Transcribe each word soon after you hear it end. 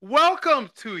Welcome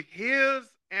to His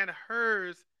and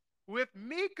Hers with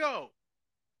Mico,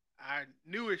 our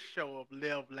newest show of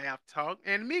Live, Laugh, Talk.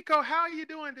 And Mico, how are you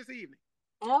doing this evening?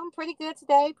 I'm pretty good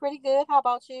today. Pretty good. How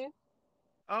about you?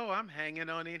 Oh, I'm hanging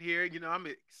on in here. I'm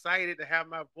excited to have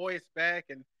my voice back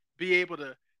and be able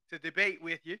to debate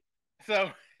with you.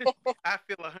 So I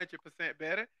feel 100%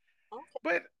 better. Okay.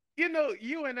 But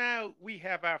you and I, we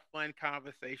have our fun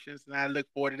conversations, and I look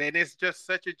forward to that. And it's just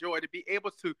such a joy to be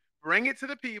able to bring it to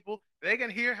the people. They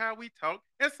can hear how we talk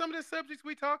and some of the subjects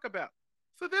we talk about.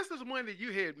 So this is one that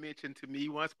you had mentioned to me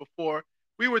once before.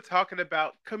 We were talking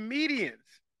about comedians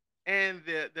and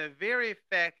the very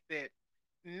fact that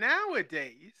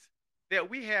nowadays that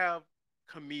we have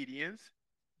comedians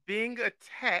being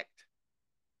attacked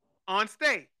on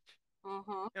stage.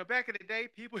 Mm-hmm. Back in the day,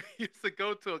 people used to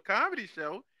go to a comedy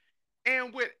show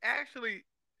and would actually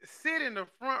sit in the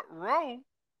front row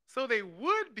so they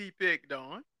would be picked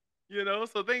on,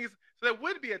 so that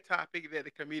would be a topic that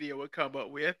the comedian would come up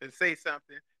with and say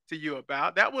something to you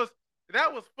about. That was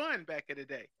fun back in the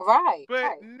day. Right. But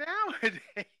Right.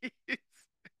 nowadays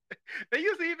they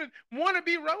used to even want to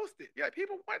be roasted. Yeah,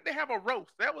 people wanted to have a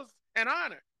roast. That was an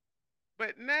honor.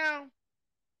 But now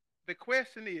the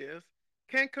question is,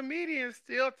 can comedians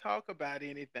still talk about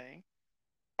anything?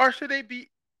 Or should they be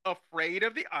afraid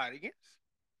of the audience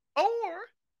or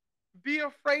be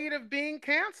afraid of being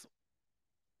canceled?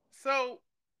 So,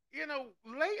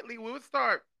 lately we would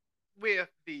start with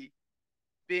the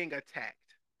being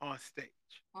attacked on stage.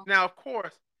 Mm. Now, of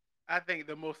course, I think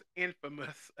the most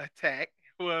infamous attack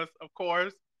was, of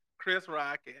course, Chris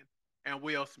Rock and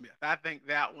Will Smith. I think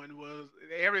that one was,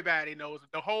 everybody knows,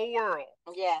 the whole world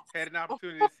Yes. had an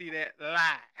opportunity to see that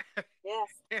live. Yes.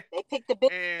 They picked the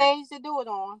big And stage to do it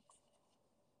on.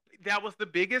 that was the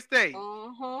biggest stage,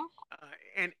 Mm-hmm.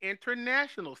 an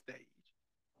international stage.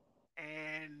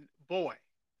 And boy,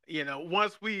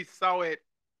 once we saw it,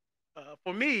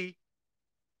 for me,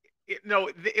 it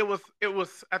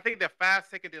was. I think the 5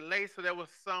 second delay, so there was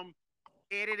some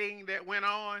editing that went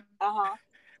on, Uh-huh.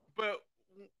 but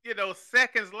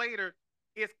seconds later,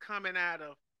 it's coming out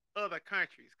of other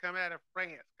countries, coming out of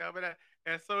France, coming out,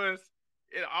 and so it's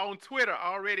on Twitter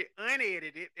already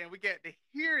unedited, and we get to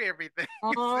hear everything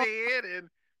Mm-hmm. said, and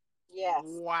Yes.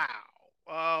 wow.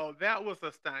 Oh, that was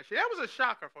astonishing. That was a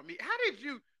shocker for me. How did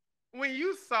you, when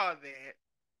you saw that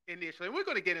initially, we're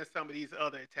going to get into some of these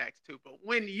other attacks too, but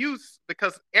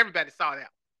because everybody saw that,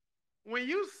 when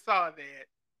you saw that,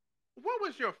 what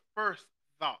was your first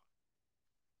thought?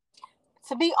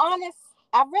 To be honest,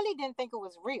 I really didn't think it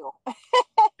was real.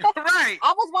 Right,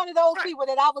 I was one of those right. people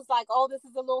that I was like, oh, this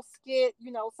is a little skit,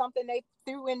 something they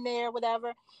threw in there,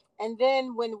 whatever. And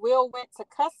then when Will went to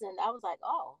cussing, I was like,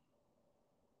 oh.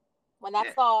 When I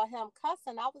Yeah. saw him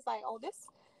cussing, I was like, oh, this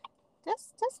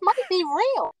might be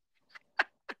real.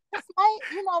 This might,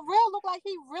 real look like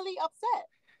he really upset.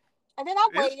 And then I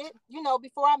It's waited,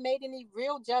 before I made any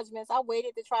real judgments. I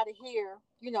waited to try to hear,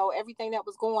 everything that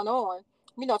was going on.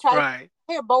 Try to right.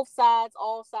 hear both sides,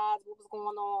 all sides, what was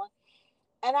going on.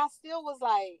 And I still was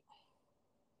like,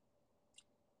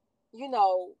 you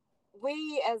know,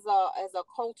 we as a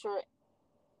culture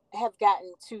have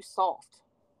gotten too soft.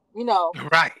 You know,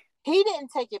 Right. he didn't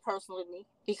take it personally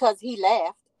because he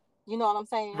laughed. You know what I'm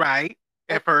saying? Right.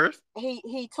 And At first. he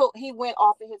went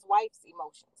off of his wife's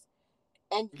emotions,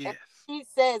 and Yes. he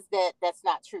says that that's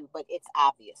not true, but it's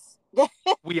obvious.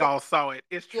 We all saw it.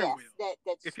 It's true, Yes, Will.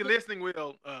 that If you're she, listening,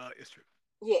 Will, it's true.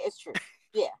 yeah, it's true.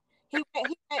 Yeah, he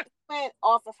went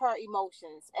off of her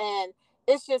emotions, and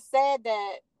it's just sad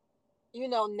that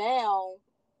now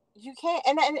you can't,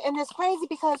 and it's crazy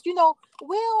because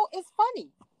Will is funny.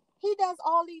 He does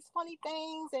all these funny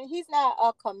things, and he's not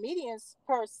a comedian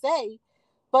per se,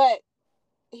 but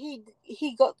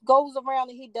goes around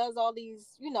and he does all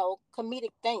these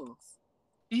comedic things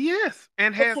Yes,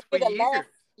 and just to has for get a laugh. years.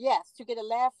 Yes, to get a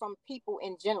laugh from people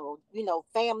in general,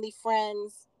 family,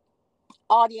 friends,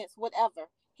 audience, whatever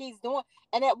he's doing.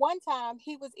 And at one time,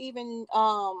 he was even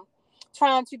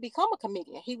trying to become a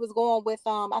comedian. He was going with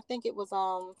I think it was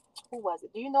who was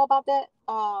it? Do you know about that?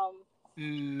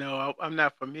 No, I'm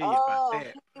not familiar about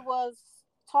that. He was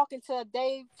talking to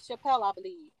Dave Chappelle, I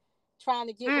believe, trying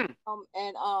to get with Mm. him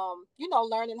and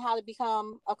learning how to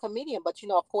become a comedian. But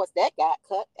of course, that got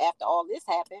cut after all this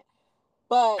happened.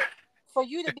 But for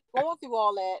you to be going through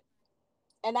all that,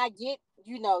 and I get,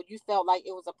 you felt like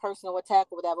it was a personal attack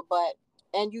or whatever, but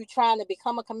and you trying to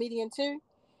become a comedian too,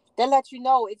 that let you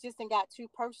know it just ain't got too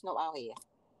personal out here.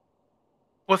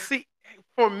 Well, see,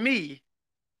 for me,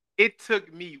 it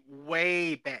took me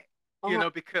way back, Uh-huh.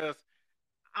 because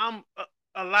I'm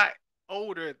a lot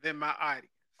older than my audience.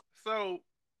 So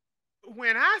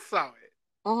when I saw it,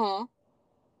 Mhm.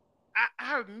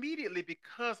 I immediately,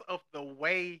 because of the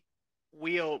way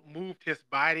Will moved his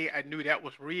body, I knew that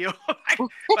was real.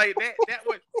 like that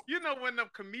was, when the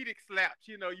comedic slaps,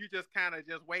 you just kind of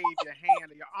just wave your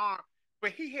hand or your arm.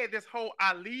 But he had this whole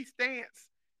Ali stance,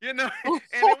 and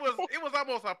it was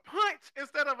almost a punch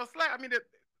instead of a slap. I mean,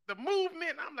 the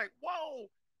movement. I'm like, whoa,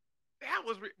 that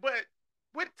was. But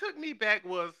what took me back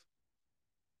was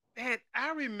that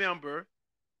I remember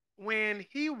when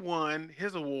he won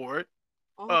his award.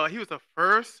 Mhm. He was the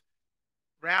first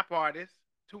rap artist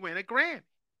to win a Grammy.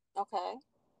 Okay.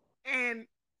 And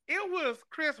it was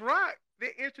Chris Rock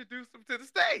that introduced him to the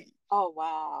stage. Oh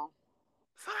wow.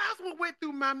 So that's what went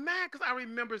through my mind because I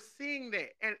remember seeing that.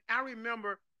 And I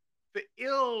remember the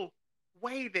ill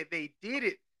way that they did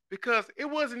it because it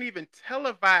wasn't even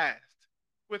televised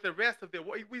with the rest of the.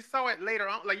 We saw it later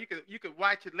on. Like you could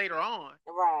watch it later on,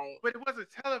 Right. but it wasn't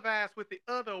televised with the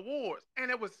other awards.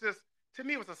 And it was just, to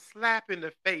me, it was a slap in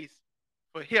the face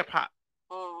for hip hop.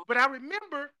 Mm. But I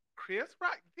remember Chris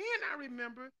Rock. Then I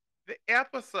remember the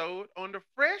episode on the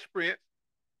Fresh Prince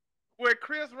where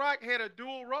Chris Rock had a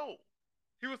dual role.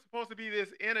 He was supposed to be this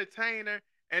entertainer,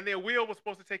 and then Will was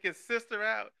supposed to take his sister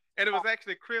out, and it was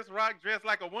actually Chris Rock dressed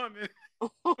like a woman who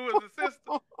was the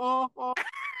sister.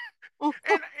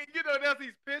 And there's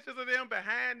these pictures of them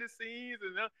behind the scenes,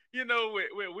 and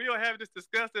where Will having this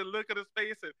disgusting look at his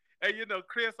face, and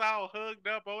Chris all hugged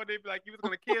up on him like he was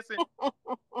gonna kiss him.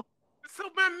 So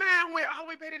my mind went all the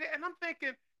way back to that, and I'm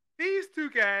thinking these two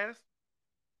guys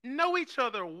know each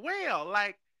other well.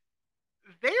 Like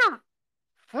they're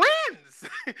friends.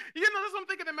 That's what I'm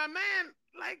thinking in my mind.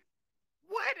 Like,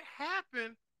 what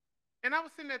happened? And I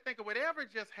was sitting there thinking, whatever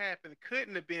just happened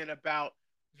couldn't have been about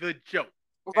the joke.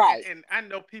 And, and, Right. and I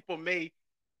know people may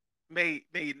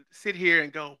sit here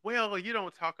and go, well, you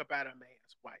don't talk about a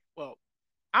man's wife. Well,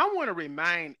 I want to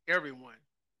remind everyone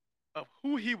of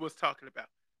who he was talking about.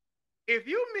 If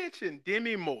you mention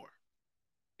Demi Moore,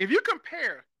 if you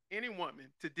compare any woman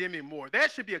to Demi Moore,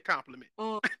 that should be a compliment.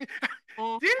 Mm.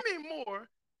 Mm. Demi Moore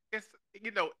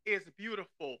is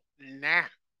beautiful now.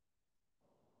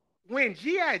 When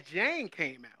G.I. Jane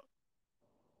came out,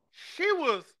 she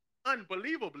was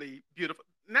unbelievably beautiful.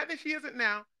 Not that she isn't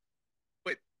now,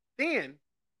 but then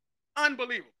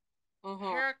unbelievable. Mhm.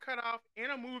 Hair cut off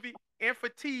in a movie and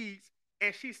fatigues,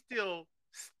 and she's still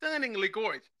stunningly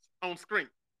gorgeous on screen.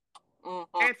 Mhm.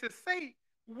 And to say,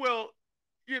 well,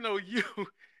 you,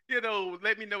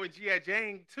 let me know when G.I.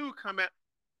 Jane 2 come out.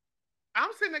 I'm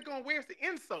sitting there going, where's the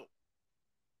insult?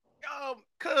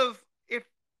 Because if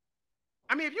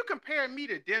you compare me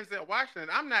to Denzel Washington,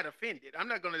 I'm not offended. I'm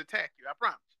not going to attack you. I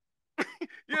promise.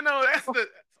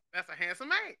 That's a handsome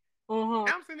man. Mhm. And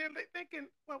I'm sitting there thinking,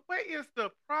 well, what is the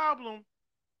problem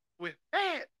with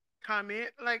that comment?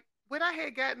 Like, when I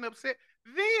had gotten upset,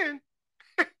 then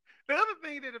the other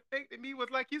thing that affected me was,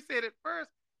 like you said at first,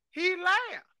 he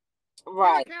laughed. The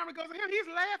Right. camera goes to him, he's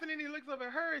laughing, and he looks over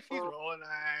at her, and she's Mm. rolling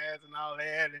her eyes and all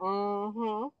that. And,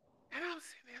 Mhm. and I'm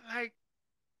sitting there like,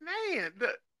 man,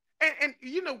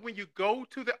 and when you go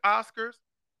to the Oscars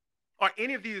or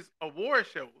any of these award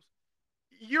shows,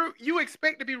 you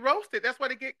expect to be roasted. That's why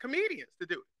they get comedians to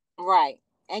do it. Right.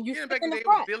 And you sit Back in in the the day, it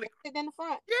was front. Billy. You sit in the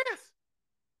front. Yes,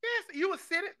 yes, you would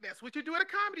sit it. That's what you do at a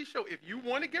comedy show. If you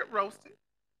want to get roasted,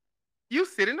 you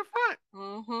sit in the front,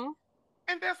 Mhm.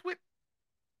 and that's what.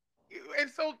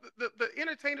 And so the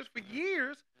entertainers for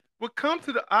years would come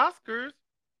to the Oscars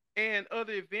and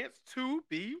other events to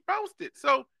be roasted.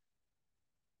 So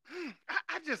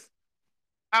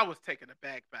I was taken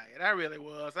aback by it. I really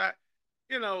was.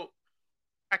 You know,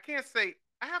 I can't say.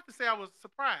 I have to say I was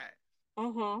surprised.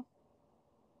 Mhm.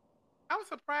 I was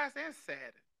surprised and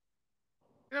saddened.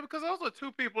 Because those are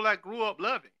two people I grew up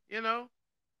loving.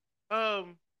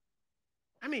 Um,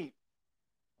 I mean,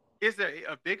 is there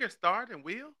a bigger star than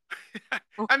Will?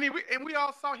 I mean, we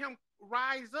all saw him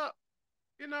rise up.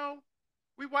 You know,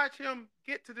 we watched him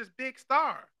get to this big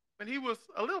star when he was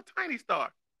a little tiny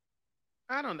star.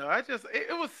 I don't know.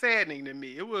 It was saddening to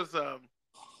me. It was a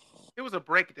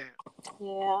breakdown.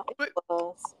 Yeah, it But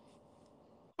was.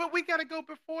 but we got to go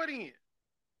before then.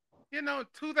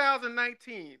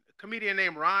 2019, a comedian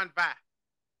named Ron Vai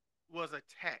was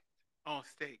attacked on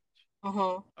stage.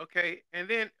 Mhm. Okay, and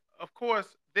then of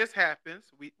course this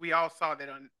happens. We all saw that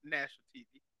on national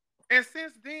TV, and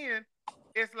since then,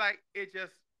 it's like it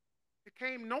just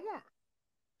became norm.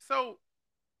 So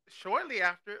shortly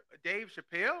after, Dave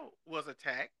Chappelle was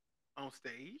attacked on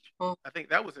stage. Mm. I think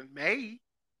that was in May.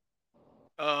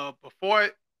 Before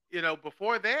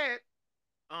that,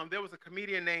 there was a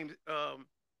comedian named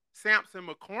Samson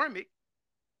McCormick.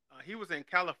 He was in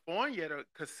California at a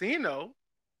casino,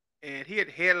 and he had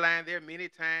headlined there many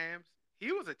times.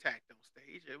 He was attacked on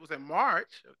stage. It was in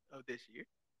March of this year,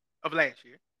 of last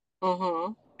year.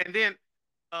 Mhm. And then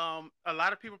a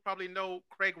lot of people probably know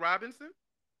Craig Robinson,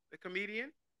 the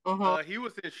comedian. Mhm. He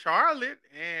was in Charlotte,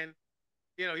 and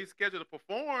he's scheduled to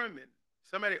perform, and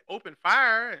somebody opened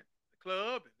fire at the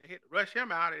club, and they had to rush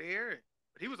him out of there.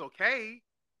 But he was okay.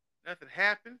 Nothing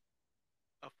happened.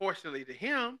 Fortunately to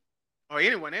him, or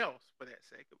anyone else for that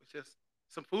sake, it was just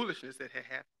some foolishness that had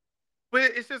happened.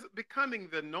 But it's just becoming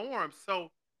the norm.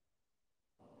 So,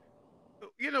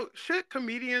 should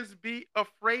comedians be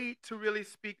afraid to really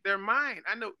speak their mind?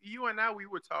 I know you and I, we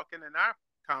were talking in our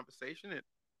conversation, and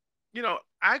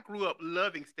I grew up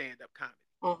loving stand-up comedy.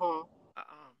 Mhm.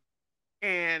 Um,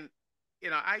 and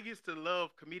I used to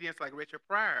love comedians like Richard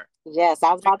Pryor Yes,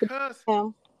 I was about to because,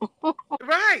 him.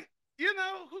 right,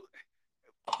 who,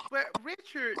 but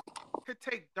Richard could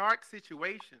take dark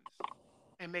situations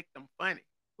and make them funny.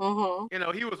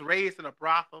 Mhm. He was raised in a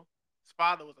brothel. His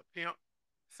father was a pimp.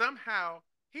 Somehow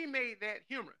he made that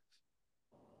humorous.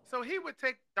 So he would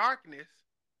take darkness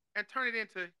and turn it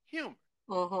into humor.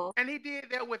 Mhm. And he did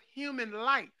that with human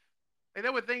life. And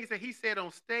there were things that he said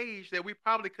on stage that we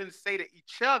probably couldn't say to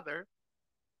each other,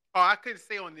 or I couldn't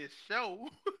say on this show.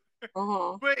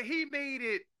 Mhm. But he made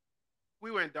it. We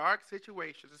were in dark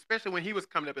situations, especially when he was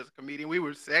coming up as a comedian. We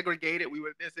were segregated. We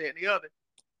were this, that, and the other.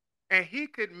 And he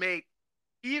could make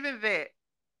even that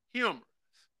humorous.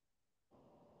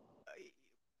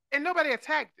 And nobody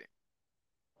attacked him.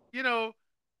 You know,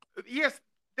 yes,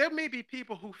 there may be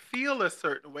people who feel a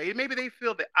certain way. Maybe they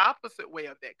feel the opposite way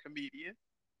of that comedian.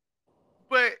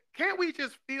 But can't we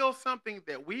just feel something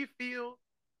that we feel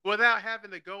without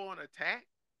having to go on attack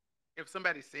if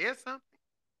somebody says something?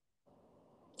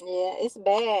 Yeah, it's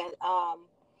bad.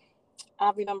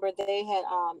 I remember they had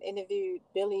interviewed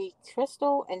Billy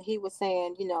Crystal, and he was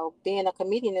saying, being a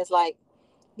comedian is like,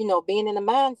 being in a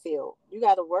minefield. You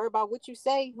got to worry about what you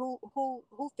say, who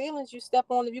feelings you step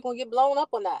on, if you're gonna get blown up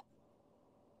or not.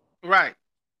 Right.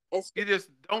 It's You just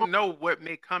not don't know what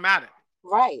may come out of it.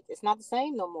 right. It's not the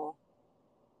same no more.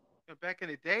 Back in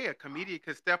the day, a comedian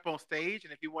could step on stage,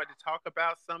 and if he wanted to talk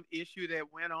about some issue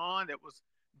that went on that was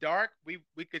dark, we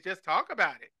could just talk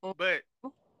about it. But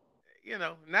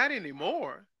not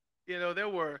anymore. There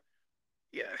were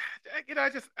yeah.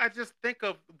 I just think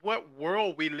of what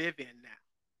world we live in now,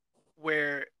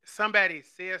 where somebody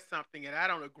says something and I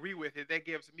don't agree with it, that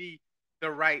gives me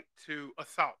the right to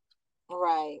assault.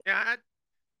 Right. Yeah,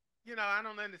 I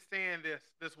don't understand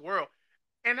this world.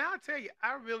 And I'll tell you,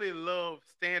 I really love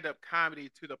stand-up comedy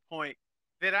to the point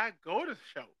that I go to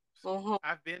shows. Mhm.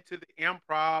 I've been to the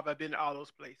improv, I've been to all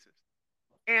those places.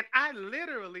 And I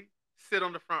literally sit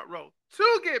on the front row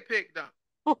to get picked on.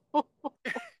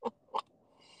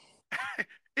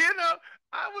 you know,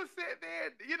 I would sit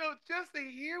there, just to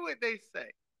hear what they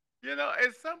say.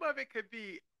 And some of it could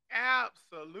be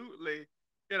absolutely,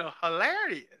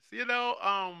 hilarious.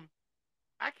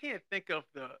 I can't think of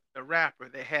the rapper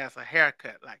that has a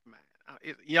haircut like mine.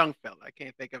 It's a young fella. I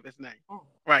can't think of his name Mm.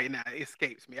 right now. It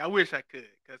escapes me. I wish I could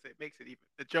because it makes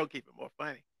the joke even more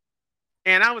funny.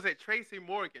 And I was at Tracy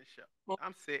Morgan's show.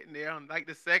 I'm sitting there on like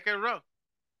the second row.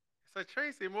 So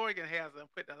Tracy Morgan has them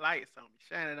put the lights on me,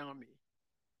 shining on me.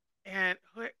 And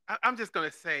I'm just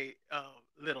gonna say,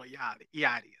 little Yachty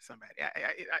or somebody.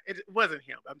 It wasn't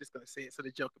him. I'm just gonna say it so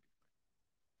the joke.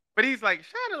 But he's like,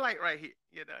 shine a light right here.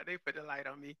 They put the light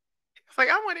on me. It's like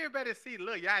I want everybody to see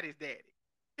Lil Yachty's daddy.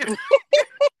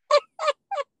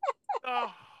 The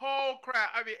whole crowd.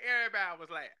 I mean, everybody was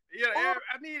laughing.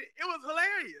 I mean, it was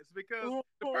hilarious because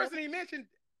the person he mentioned,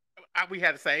 we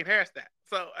had the same hairstyle.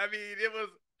 So I mean, it was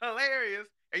hilarious.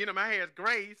 And my hair is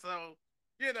gray, so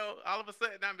all of a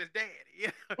sudden I'm his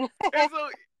daddy. And so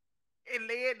it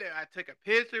led there. I took a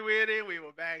picture with him. We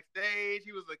were backstage.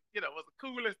 He was was the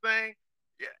coolest thing.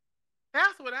 Yeah,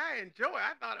 that's what I enjoy.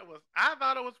 I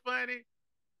thought it was funny.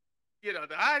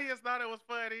 The audience thought it was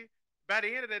funny. By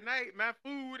the end of the night, my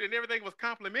food and everything was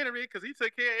complimentary because he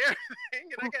took care of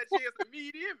everything, and I got a chance to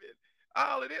meet him and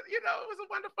all of this. It was a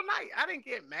wonderful night. I didn't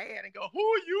get mad and go, "Who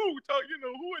are you? Who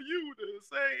are you to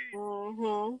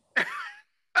Mhm. say?"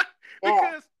 Yeah.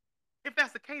 Because if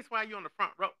that's the case, why are you on the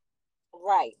front row?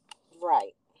 Right.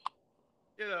 Right.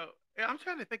 I'm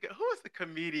trying to think of who is the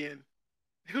comedian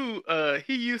who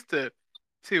he used to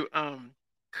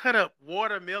cut up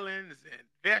watermelons and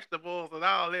vegetables and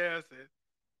all this,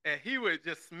 and he would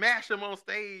just smash them on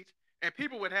stage, and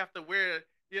people would have to wear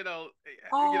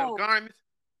Oh, garments.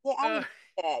 yeah, I Uh, remember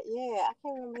that. Yeah, I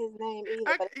can't remember his name either,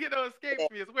 but escapes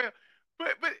me as well.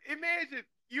 But imagine.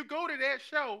 you go to that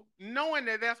show knowing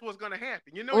that that's what's going to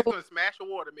happen. You know he's Mhm. going to smash a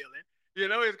watermelon. You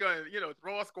know he's going to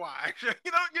throw a squash.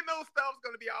 Stuff's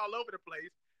going to be all over the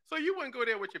place. So you wouldn't go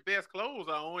there with your best clothes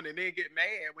on and then get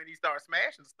mad when he starts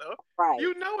smashing stuff. Right.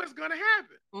 You know it's going to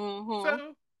happen. Mm-hmm.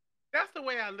 So that's the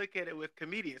way I look at it with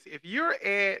comedians. If you're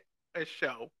at a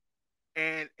show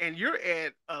and you're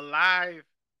at a live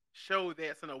show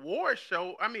that's an award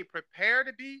show, I mean, prepare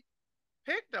to be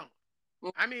picked on.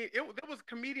 I mean, there was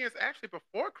comedians actually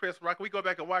before Chris Rock. We go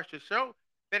back and watch the show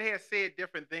that had said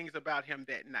different things about him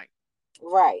that night.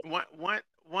 Right. One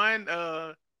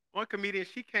comedian,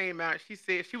 she came out. She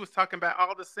said she was talking about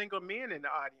all the single men in the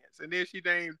audience, and then she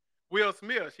named Will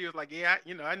Smith. She was like, "Yeah,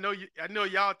 I know you. I know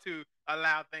y'all to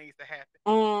allow things to happen."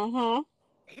 Mm-hmm.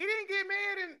 He didn't get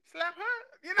mad and slap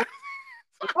her.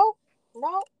 No,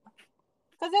 no,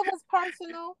 because it was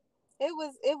personal.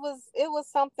 It was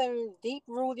something deep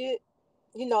rooted.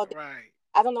 You know, Right,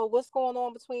 I don't know what's going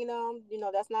on between them.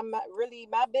 That's not really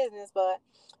my business. But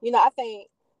I think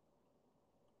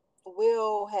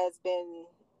Will has been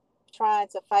trying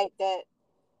to fight that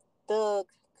thug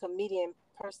comedian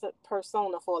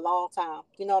persona for a long time.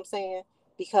 You know what I'm saying?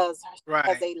 Because he has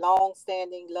right. a long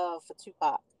standing love for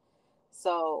Tupac.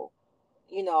 So,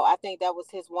 I think that was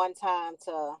his one time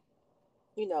to,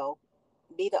 you know,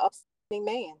 be the upstanding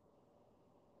man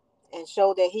and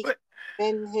show that he could But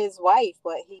been his wife,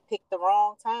 but he picked the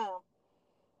wrong time.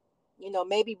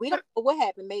 Maybe we don't but know what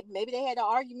happened. Maybe they had an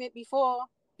argument before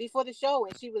the show,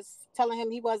 and she was telling him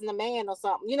he wasn't a man or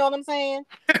something. You know what I'm saying?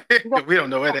 You don't, we don't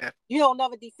know what happened. you don't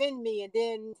never defend me, and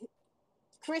then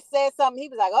Chris said something. He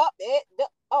was like,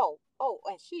 oh,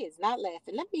 and she is not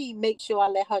laughing. Let me make sure I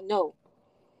let her know.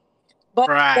 But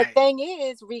the Right, thing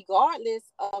is, regardless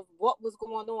of what was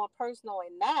going on, personal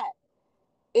and not,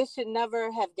 it should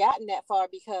never have gotten that far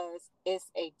because it's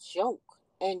a joke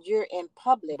and you're in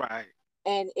public right.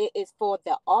 and it is for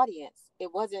the audience.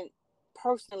 It wasn't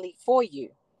personally for you.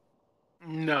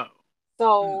 No,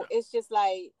 So no. it's just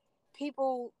like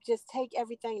people just take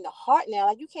everything to heart now.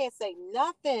 Like you can't say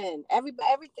nothing.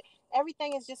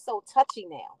 Everything is just so touchy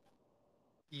now.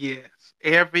 Yes,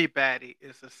 everybody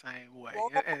is the same way,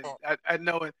 and Yeah. I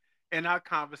know in our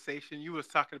conversation you was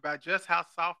talking about just how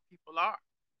soft people are.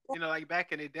 Like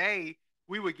back in the day,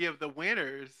 we would give the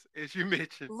winners, as you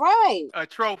mentioned, Right. a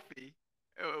trophy.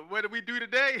 What do we do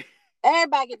today?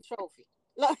 Everybody get a trophy.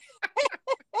 Look,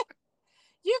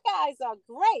 you guys are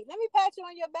great. Let me pat you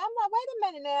on your back. I'm like, wait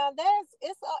a minute now.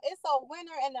 It's a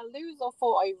winner and a loser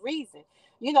for a reason.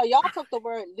 Y'all took the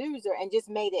word loser and just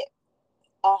made it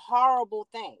a horrible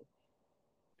thing.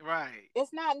 Right,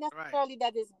 It's not right. necessarily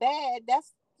that it's bad.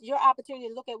 That's your opportunity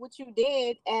to look at what you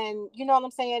did and you know what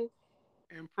I'm saying,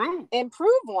 Improve.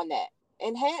 improve on that.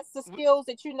 Enhance the W- skills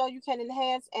that you know you can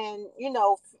enhance and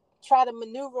try to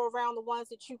maneuver around the ones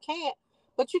that you can't,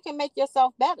 but you can make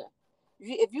yourself better.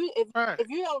 If you if Right. if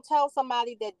you don't tell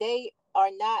somebody that they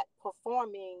are not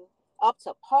performing up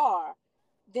to par,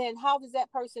 then how does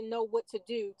that person know what to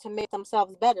do to make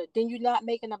themselves better? Then you're not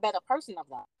making a better person of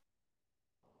them.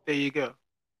 There you go.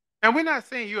 And we're not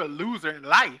saying you're a loser in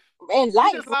life. In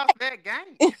You just life. lost that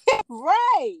game.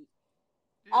 Right.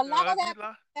 A lot of You that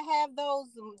lost. to have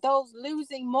those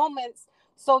losing moments,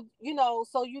 so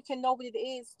so you can know what it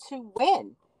is to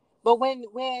win. But when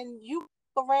you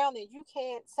walk around and you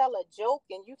can't tell a joke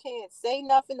and you can't say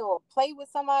nothing or play with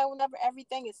somebody whenever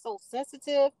everything is so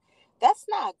sensitive, that's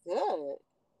not good.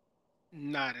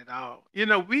 Not at all.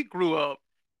 We grew up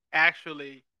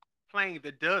actually playing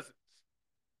the dozens.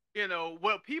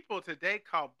 What people today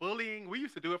call bullying, we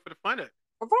used to do it for the fun of it.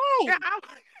 Yeah,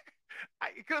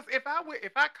 Right. because if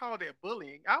I called it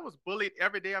bullying, I was bullied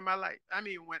every day of my life.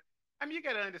 You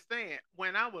got to understand,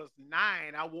 when I was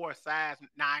 9, I wore a size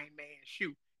 9 man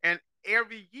shoe, and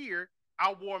every year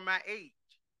I wore my age.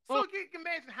 So Mm, you can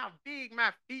imagine how big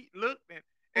my feet looked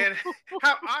and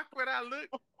how awkward I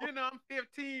looked. I'm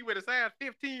 15 with a size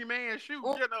 15 man shoe.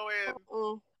 mm, mm,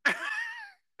 mm.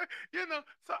 And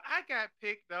so I got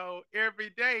picked on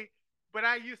every day, but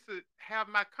I used to have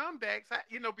my comebacks,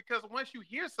 because once you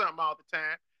hear something all the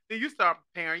time, then you start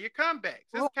preparing your comebacks.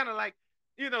 It's kind of like,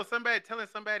 somebody telling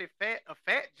somebody a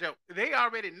fat joke. They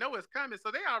already know it's coming,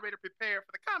 so they already prepared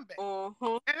for the comeback.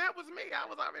 Mhm. And that was me. I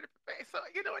was already prepared. So,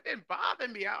 it didn't bother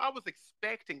me. I was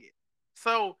expecting it.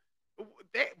 So,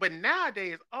 but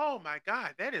nowadays, oh my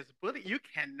God, that is bullying. You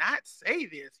cannot say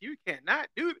this. You cannot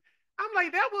do. I'm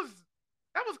like, that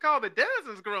was called the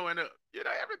dozens growing up.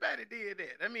 Everybody did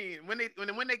that. I mean, when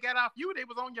they got off you, they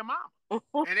was on your mama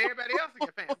and everybody else in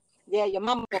your family. Yeah, your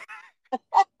mama.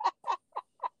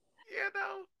 You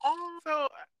know, Uh, so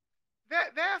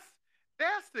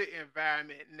that's the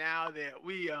environment now that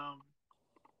we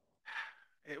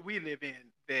we live in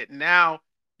that now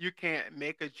you can't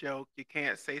make a joke, you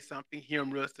can't say something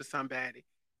humorous to somebody.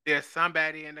 There's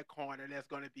somebody in the corner that's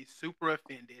going to be super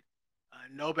offended.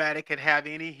 Nobody can have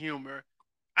any humor.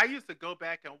 I used to go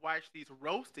back and watch these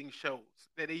roasting shows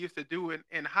that they used to do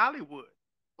in Hollywood,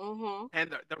 Mhm. and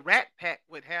the Rat Pack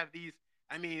would have these.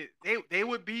 I mean, they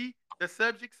would be the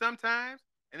subject sometimes,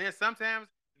 and then sometimes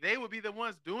they would be the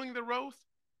ones doing the roast.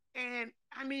 And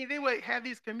I mean, they would have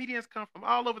these comedians come from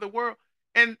all over the world,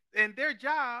 and their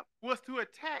job was to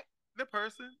attack the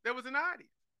person that was in the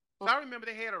audience. So I remember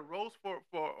they had a roast for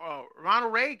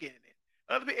Ronald Reagan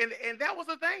and and that was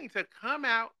a thing to come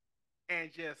out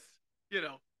and just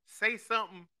say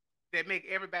something that make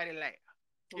everybody laugh.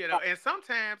 And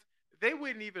sometimes they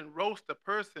wouldn't even roast the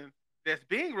person that's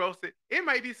being roasted. It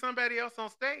might be somebody else on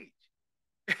stage.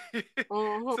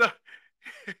 Mhm. So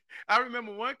I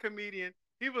remember one comedian.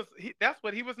 That's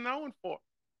what he was known for,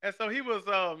 and so he was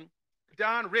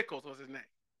Don Rickles was his name.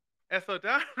 And so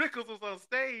Don Rickles was on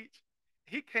stage.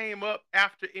 He came up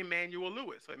after Emmanuel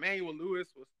Lewis. So Emmanuel Lewis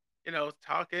was,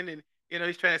 talking, and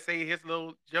he's trying to say his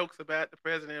little jokes about the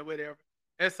president or whatever.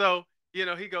 And so,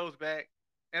 he goes back.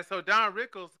 And so Don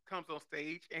Rickles comes on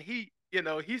stage and he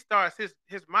starts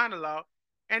his monologue,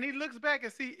 and he looks back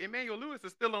and see Emmanuel Lewis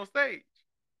is still on stage.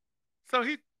 So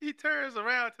he turns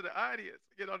around to the audience,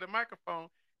 the microphone,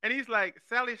 and he's like,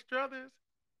 Sally Struthers,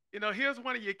 here's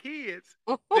one of your kids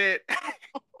that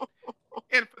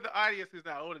and for the audience who's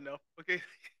not old enough, okay,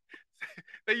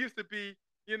 they used to be,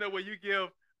 where you give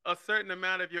a certain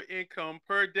amount of your income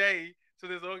per day to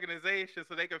this organization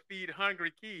so they can feed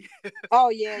hungry kids Oh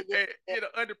yeah, yeah, and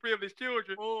yeah. underprivileged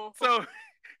children. Mhm. So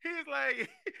he's like,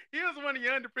 here's one of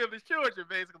your underprivileged children,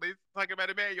 basically. He's talking about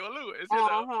Emmanuel Lewis,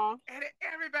 Uh-huh. and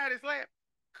everybody's laughing.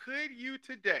 Could you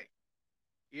today?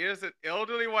 Here's an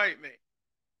elderly white man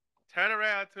turn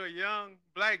around to a young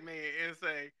black man and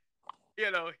say,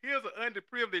 here's an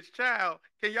underprivileged child.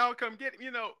 Can y'all come get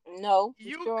him? No, you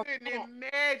You sure couldn't can't.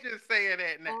 imagine saying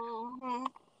that now. Mhm.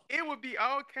 It would be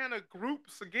all kind of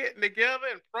groups getting together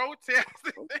and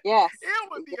protesting. Yes. It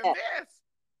would be a Yes. mess.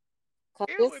 Cause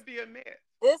It this would be a mess.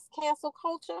 this cancel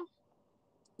culture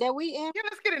that we in, Yeah,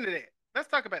 let's get into that. Let's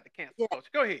talk about the cancel yeah, culture.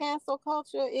 Go ahead. cancel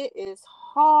culture, it is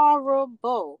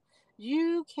horrible.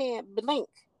 You can't blink.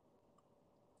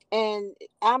 And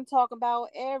I'm talking about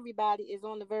everybody is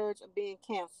on the verge of being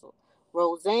canceled.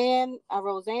 Roseanne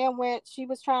went. She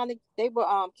was trying to. They were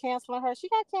canceling her. She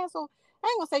got canceled. I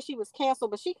ain't gonna say she was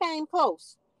canceled, but she came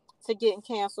close to getting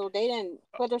canceled. They didn't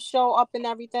put her show up and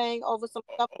everything over some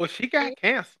stuff. Oh, she got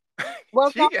canceled.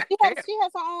 Well, no, She got canceled. she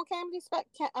has her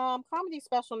own comedy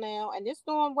special now, and it's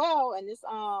doing well. And this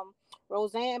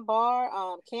Roseanne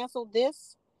Barr canceled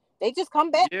this. They just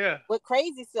come back Yeah. with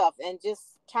crazy stuff and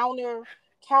just counter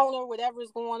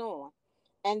whatever's going on.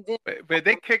 And then But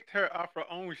they kicked her off her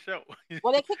own show.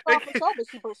 well, they kicked her They off the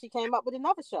show, but she came up with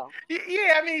another show.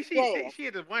 Yeah, I mean, Yeah. she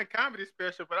had this one comedy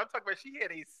special, but I'm talking about she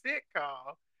had a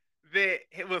sitcom that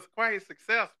it was quite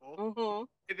successful Mhm.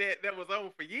 that was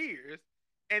on for years,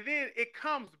 and then it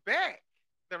comes back.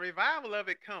 The revival of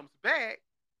it comes back,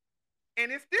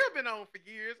 and it's still been on for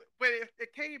years, but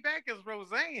it came back as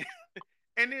Roseanne,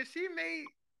 and then she made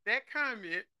that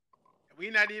comment.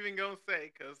 We're not even gonna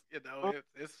say because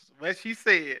it's what she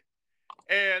said,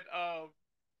 and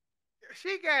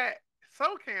she got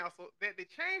so canceled that they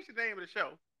changed the name of the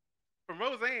show from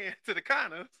Roseanne to the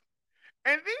Connors,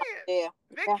 and then Yeah.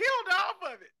 they Yeah. killed her off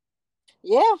of it.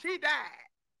 Yeah. She died.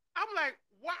 I'm like,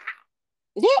 wow.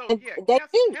 Yeah. So And yeah, they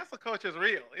do. cancel culture is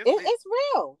real. It's real. It's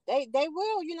real. They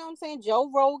will. You know what I'm saying?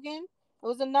 Joe Rogan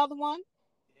was another one.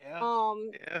 Yeah,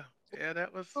 Um, yeah, yeah.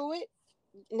 That was. through it.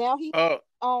 Now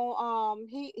Oh,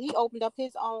 he opened up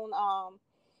his own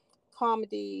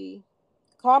comedy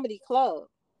comedy club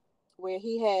where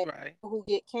he had right, people who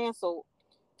get canceled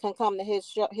can come to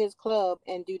his club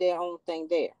and do their own thing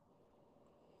there.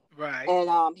 right.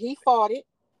 And he fought it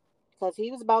because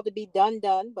he was about to be done,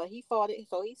 but he fought it,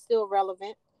 so he's still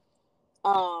relevant.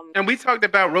 Um, And we talked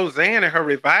about Roseanne and her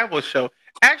revival show.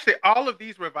 Actually, all of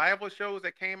these revival shows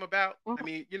that came about. I mhm,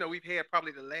 mean, we've had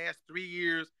probably the last 3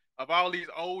 years of all these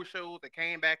old shows that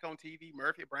came back on TV,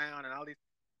 Murphy Brown and all these.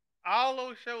 All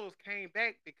those shows came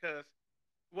back because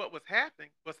what was happening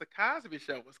was the Cosby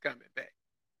Show was coming back.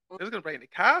 It was going to bring the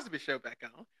Cosby Show back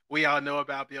on. We all know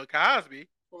about Bill Cosby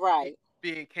right,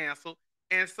 being canceled,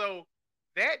 and so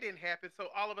that didn't happen. So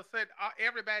all of a sudden,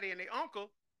 everybody and their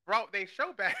uncle brought their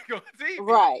show back on TV.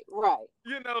 right, right.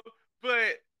 You know,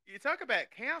 but you talk about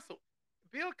canceled.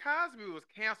 Bill Cosby was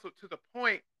canceled to the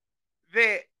point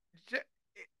that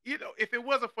if it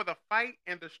wasn't for the fight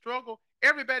and the struggle,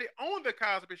 everybody on the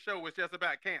Cosby Show was just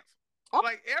about canceled. Oh.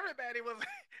 Like everybody was,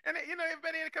 and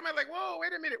everybody had to come out like, whoa,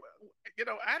 wait a minute,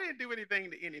 I didn't do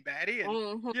anything to anybody, and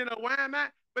Mm-hmm. why am I?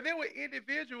 But there were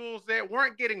individuals that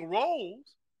weren't getting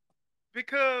roles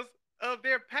because of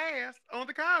their past on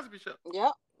the Cosby Show.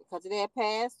 Yep, because of their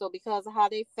past or because of how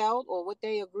they felt or what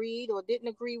they agreed or didn't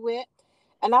agree with.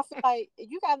 And I feel like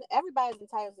everybody's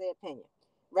entitled to their opinion.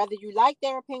 Whether you like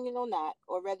their opinion or not,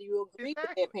 or whether you agree with their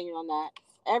Exactly. opinion or not,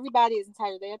 everybody is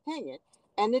entitled to their opinion.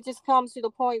 And it just comes to the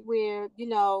point where,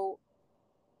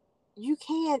 you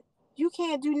can't you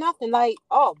can't do nothing. Like,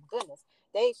 oh goodness,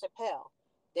 Dave Chappelle.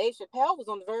 Dave Chappelle was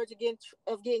on the verge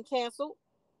of getting canceled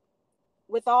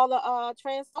with all the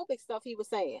transphobic stuff he was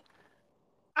saying.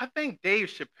 I think Dave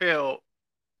Chappelle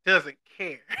doesn't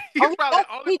care. Oh, He's probably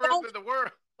the only he person don't, in the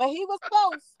world. but he was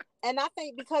close. And I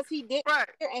think because he didn't Right.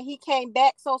 care and he came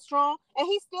back so strong, and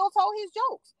he still told his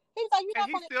jokes. He was like, "You're And not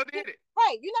he gonna, still did it.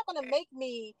 right? You're not gonna make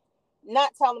me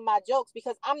not telling my jokes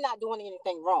because I'm not doing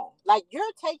anything wrong. Like you're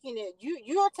taking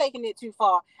it too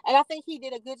far." And I think he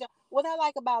did a good job. What I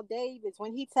like about Dave is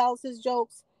when he tells his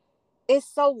jokes, it's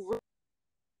so real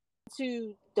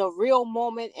to the real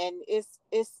moment, and it's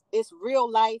real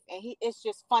life, and it's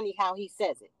just funny how he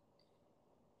says it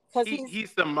because he's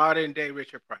He's the modern day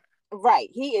Richard Pryor. right.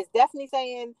 He is definitely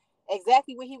saying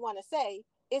exactly what he want to say.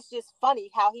 It's just funny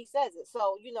how he says it.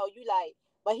 So you like,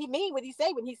 but he mean what he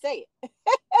say when he say it.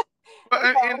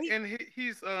 Well, He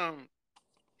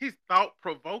he's thought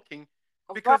provoking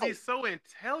because right. he's so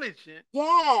intelligent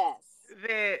Yes.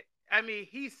 that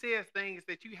he says things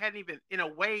that you hadn't even, in a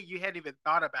way, you hadn't even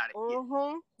thought about it yet.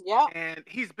 Mm-hmm. Yep. And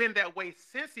he's been that way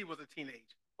since he was a teenager.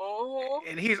 Mm-hmm.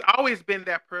 And he's always been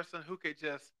that person who could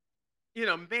just,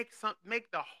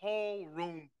 make the whole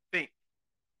room think.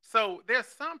 So there's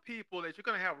some people that you're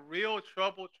gonna have real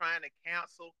trouble trying to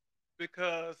cancel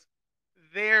because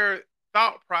their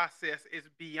thought process is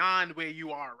beyond where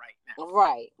you are right now.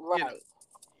 Right. You know, Right.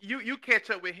 you catch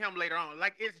up with him later on.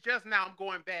 Like it's just now I'm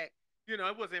going back.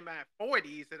 It was in my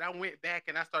 40s that I went back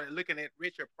and I started looking at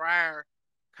Richard Pryor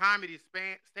comedy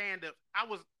stand ups. I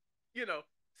was, you know,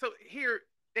 so here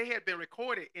they had been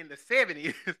recorded in the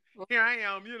 70s. Here I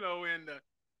am, in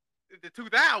the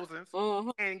 2000s, Mm-hmm.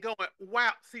 and going,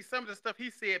 wow, see, some of the stuff he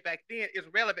said back then is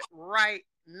relevant right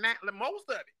now, most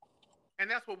of it. And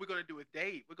that's what we're going to do with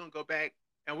Dave. We're going to go back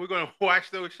and we're going to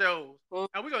watch those shows.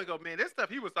 And we're going to go, man, this stuff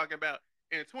he was talking about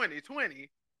in 2020,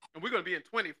 and we're going to be in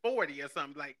 2040 or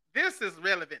something. Like, this is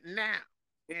relevant now.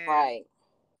 And, Right.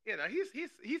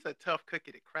 he's a tough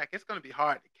cookie to crack. It's going to be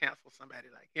hard to cancel somebody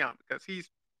like him because he's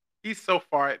so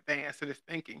far advanced in his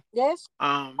thinking. Yes.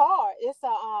 Um, Hard.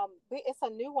 It's a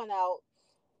new one out.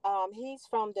 He's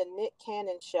from the Nick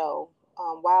Cannon show.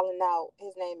 Wilding Out.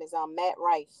 His name is Matt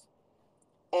Rife,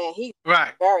 and he's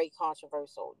right. very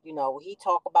controversial. He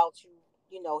talk about you.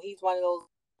 He's one of those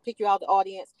pick you out the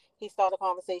audience. He start a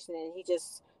conversation and he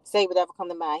just say whatever come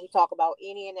to mind. He talk about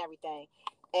any and everything,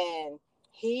 and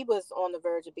he was on the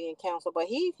verge of being canceled, but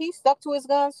he stuck to his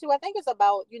guns too. I think it's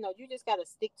about you just got to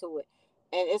stick to it,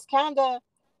 and it's kind of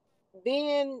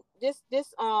being this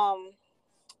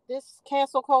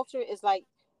cancel culture is like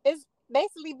it's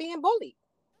basically being bullied.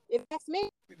 If that's me,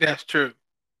 That's true.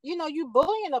 you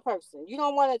bullying a person. You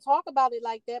don't want to talk about it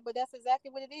like that, but that's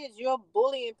exactly what it is. You're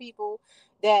bullying people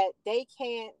that they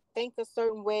can't think a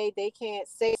certain way, they can't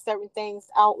say certain things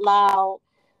out loud,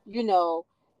 you know,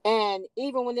 and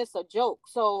even when it's a joke.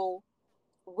 So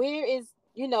where is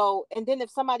and then if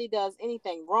somebody does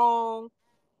anything wrong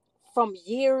from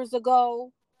years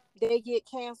ago, they get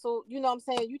canceled. You know what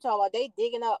I'm saying? You talk about they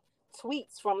digging up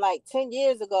tweets from like 10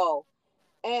 years ago,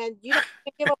 and you don't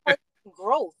even give a person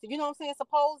growth. You know what I'm saying?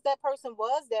 Suppose that person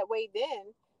was that way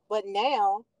then, but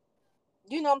now,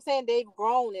 you know what I'm saying, they've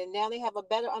grown and now they have a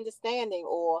better understanding,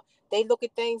 or they look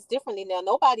at things differently now.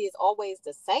 Nobody is always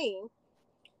the same.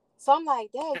 So I'm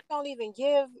like, Dad, you don't even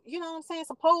give, you know what I'm saying?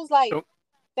 Suppose like So,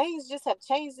 things just have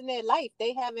changed in their life.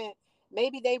 They haven't,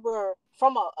 maybe they were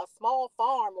from a small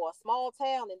farm or a small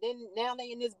town, and then now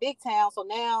they in this big town. So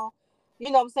now, you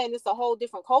know what I'm saying, it's a whole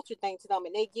different culture thing to them,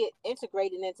 and they get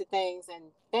integrated into things, and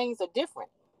things are different.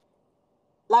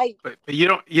 Like, but you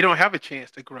don't have a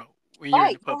chance to grow when you're in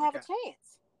right, the you don't public have a eye. chance.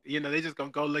 They're just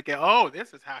gonna go look at, oh,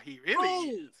 this is how he really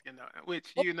is. Right.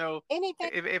 Which If anything,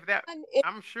 if that, it,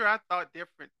 I'm sure I thought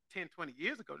different 10, 20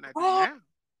 years ago than I do right. now.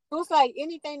 So it's like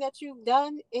anything that you've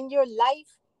done in your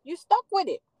life, you stuck with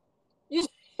it. You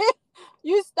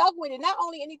you stuck with it. Not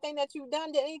only anything that you've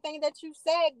done, but anything that you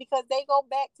said, because they go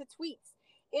back to tweets.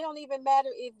 It don't even matter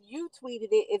if you tweeted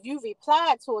it. If you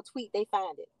replied to a tweet, they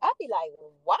find it. I'd be like,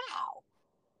 wow.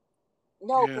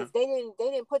 No, Yeah. because they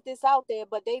didn't put this out there,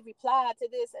 but they replied to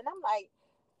this, and I'm like,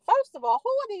 First of all, who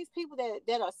are these people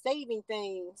that are saving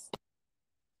things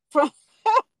from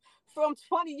from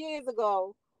 20 years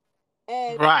ago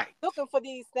and Right. looking for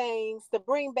these things to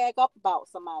bring back up about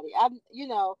somebody?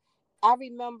 I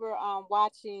remember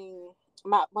watching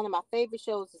my one of my favorite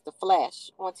shows is The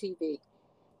Flash on TV.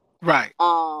 Right.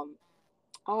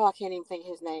 Oh, I can't even think of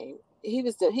his name.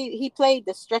 He played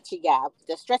the stretchy guy,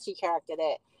 the stretchy character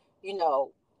that, you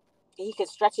know, he could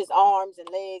stretch his arms and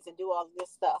legs and do all of this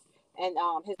stuff. And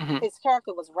Hmm. his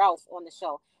character was Ralph on the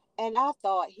show. And I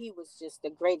thought he was just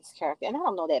the greatest character. And I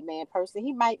don't know that man personally.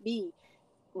 He might be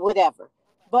whatever.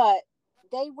 But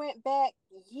they went back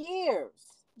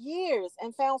years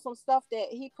and found some stuff that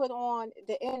he put on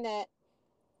the internet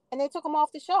and they took him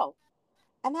off the show.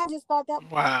 And I just thought that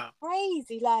was Wow.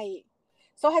 crazy. Like,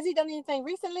 so has he done anything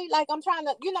recently? Like, I'm trying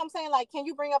to, you know what I'm saying? Like, can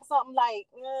you bring up something like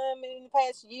in the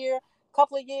past year,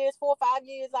 couple of years, 4 or 5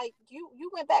 years? Like, you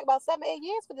went back about 7, 8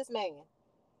 years for this man.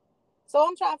 So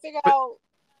I'm trying to figure But out,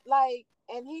 like,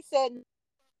 and he said,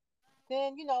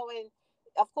 then, and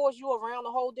of course you around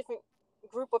a whole different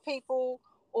group of people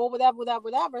or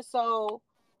whatever. So,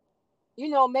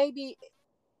 maybe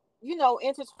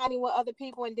intertwining with other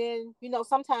people. And then,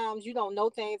 sometimes you don't know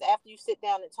things after you sit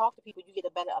down and talk to people, you get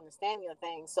a better understanding of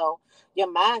things. So your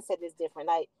mindset is different.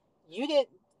 Like, you didn't,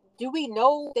 do we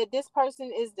know that this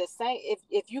person is the same?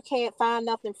 If you can't find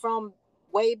nothing from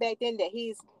way back then that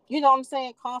he's, what I'm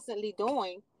saying, constantly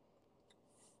doing,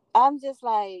 I'm just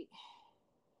like,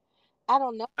 I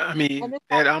don't know. I And mean, it's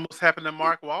like that almost happened to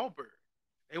Mark Wahlberg.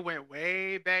 It went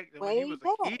way back to when he way was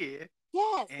a back. kid,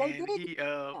 Yes, they and did he,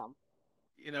 him.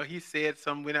 he said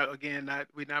some. We know again, not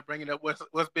we're not bringing up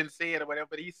what's been said or whatever,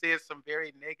 but he said some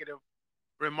very negative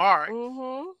remarks.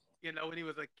 Mm-hmm. When he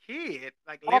was a kid,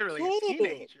 like A literally a kid.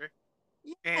 teenager.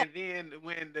 Yeah. And then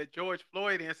when the George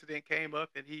Floyd incident came up,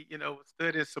 and he,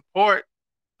 stood in support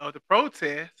of the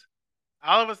protest,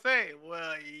 all of a sudden,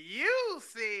 well, you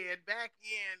said back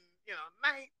in,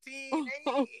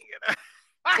 1980,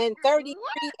 like In what?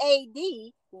 33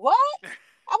 AD. What?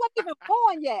 I wasn't even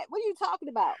born yet. What are you talking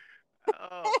about?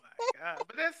 Oh my God!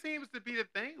 But that seems to be the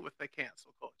thing with the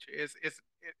cancel culture.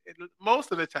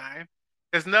 Most of the time,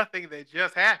 it's nothing that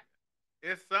just happened.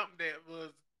 It's something that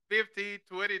was 15,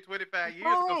 20, 25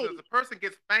 years ago. So as Right. a person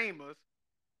gets famous,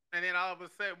 and then all of a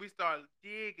sudden we start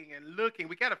digging and looking.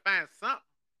 We got to find something,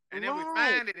 and then we Right.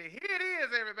 find it, and here it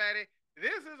is, everybody.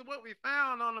 This is what we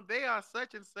found on them. They are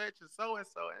such and such and so and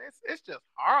so, and it's just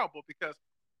horrible because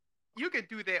you can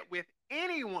do that with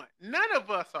anyone. None of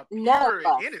us are None of pure and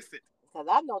us. innocent. Because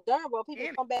I know darn well people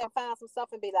Any come back and find some stuff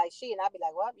and be like, she, and I'll be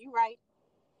like, well, you right.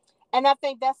 And I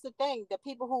think that's the thing. The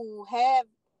people who have,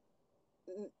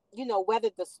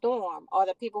 weathered the storm are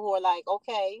the people who are like,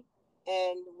 okay,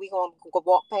 and we're going to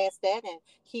walk past that and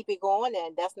keep it going.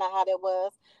 And that's not how that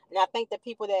was. And I think the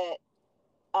people that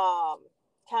um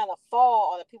kind of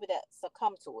fall are the people that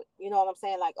succumb to it. You know what I'm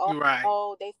saying? Like, oh, right.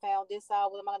 oh, they found this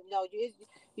out. What am I? No,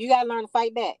 you got to learn to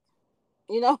fight back.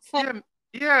 You know what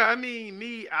Yeah, yeah. I mean,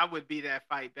 me, I would be that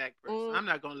fight back I'm person. saying? I'm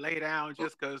not gonna lay down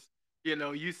just because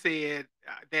you said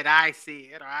that I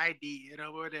said or I did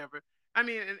or whatever. I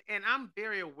mean, and I'm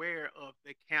very aware of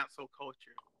the cancel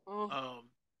culture, Mm, um,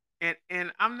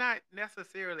 and I'm not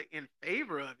necessarily in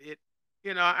favor of it.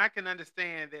 I can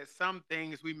understand that some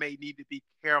things we may need to be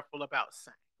careful about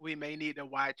saying. We may need to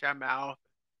watch our mouth.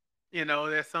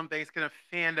 That some things can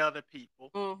offend other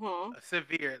people mm-hmm.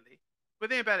 severely. But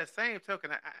then by the same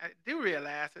token, I do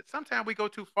realize that sometimes we go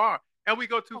too far and we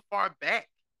go too far back,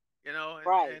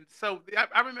 Right. and so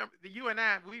I remember that you and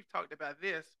I, we've talked about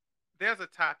this. There's a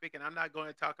topic, and I'm not going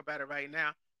to talk about it right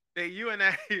now, that you and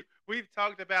I, we've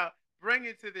talked about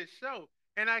bringing to this show.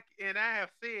 And I have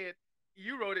said,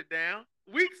 you wrote it down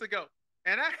weeks ago.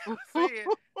 And I have said,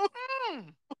 hmm,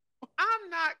 I'm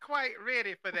not quite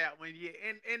ready for that one yet.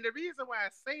 And the reason why I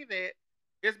say that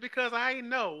is because I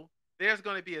know there's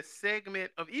going to be a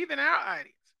segment of even our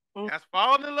audience Mm, that's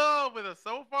fallen in love with us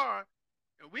so far.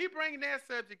 And we bring that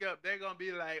subject up, they're going to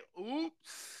be like,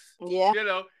 oops. yeah.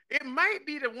 It might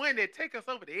be the one that take us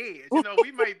over the edge.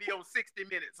 We might be on 60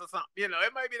 Minutes or something. It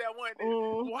might be that one that,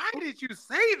 Mm, why did you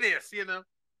say this?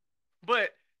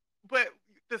 But but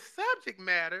the subject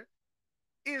matter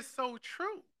is so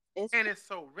true it's and it's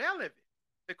so relevant.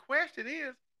 The question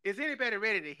is anybody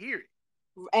ready to hear it?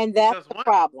 and that's Because the one,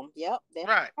 problem. Yep, that's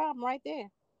the right, problem right there.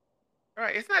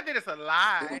 right. It's not that it's a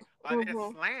lie or that it's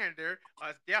Mm-hmm. slander or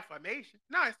it's defamation.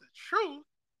 No, it's the truth.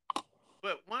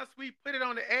 But once we put it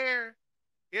on the air,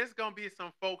 it's gonna be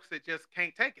some folks that just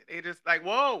can't take it. They just like,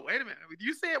 whoa, wait a minute.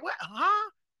 You said what? Huh?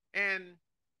 And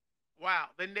wow,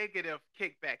 the negative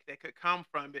kickback that could come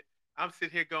from it. I'm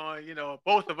sitting here going,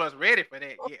 both of us ready for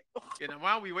that yet.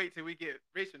 Why don't we wait till we get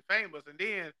rich and famous and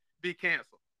then be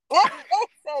canceled?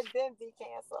 Said then be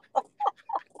canceled.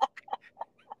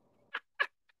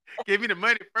 Give me the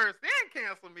money first, then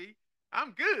cancel me.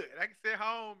 I'm good. I can sit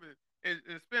home and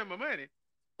spend my money.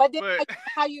 But then But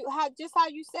how you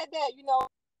said that,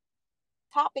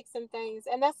 topics and things,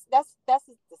 and that's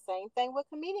the same thing with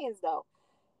comedians though.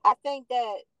 I think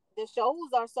that the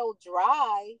shows are so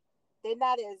dry, they're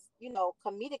not as,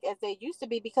 comedic as they used to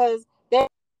be because they're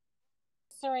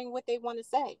answering what they want to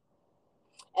say.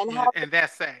 And yeah, how and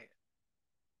that's sad.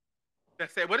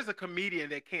 That's sad. What is a comedian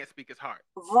that can't speak his heart?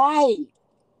 right.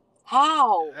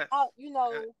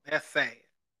 Yeah, that's sad.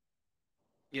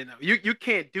 You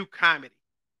can't do comedy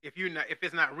if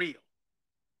it's not real.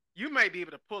 You might be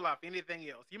able to pull off anything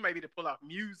else. You might be able to pull off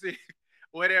music,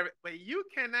 whatever, but you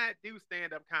cannot do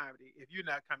stand up comedy if you're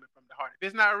not coming from the heart. If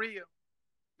it's not real,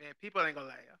 man, people ain't gonna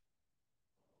laugh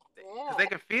because Yeah. they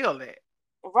can feel that.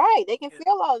 Right. They can Yeah.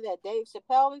 feel all that. Dave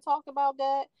Chappelle done talked about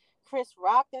that. Chris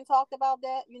Rock done talked about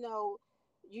that.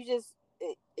 You just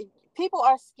people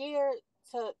are scared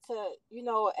to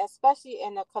especially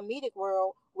in the comedic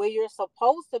world where you're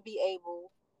supposed to be able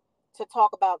to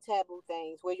talk about taboo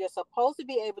things, where you're supposed to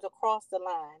be able to cross the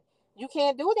line. You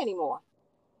can't do it anymore.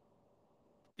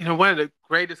 One of the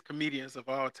greatest comedians of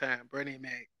all time, Bernie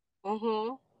Mac.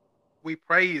 Mhm. We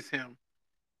praise him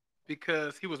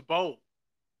because he was bold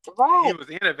and Right. he was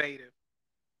innovative,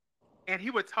 and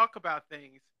he would talk about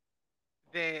things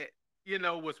that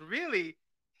was really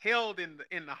held in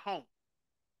the home,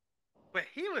 but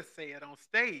he would say it on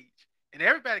stage, and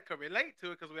everybody could relate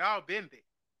to it because we all been there.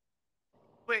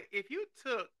 But if you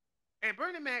took and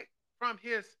Bernie Mac from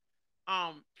his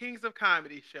Kings of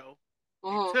Comedy show, you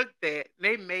Mhm. took that,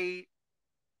 they made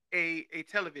a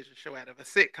television show out of a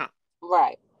sitcom.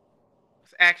 Right.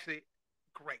 It's actually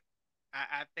great.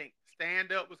 I think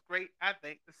stand up was great. I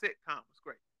think the sitcom was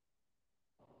great.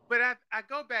 But I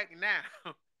go back now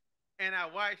and I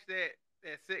watch that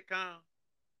sitcom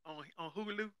on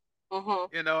Hulu.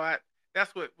 Mhm. I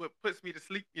that's what puts me to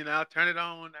sleep. I'll turn it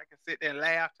on. I can sit there and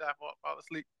laugh till I fall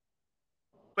asleep.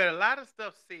 But a lot of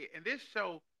stuff said, and this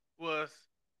show was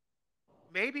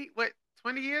maybe what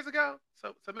 20 years ago.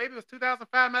 So maybe it was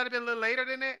 2005. Might have been a little later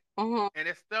than that. Mhm. And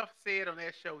there's stuff said on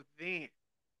that show then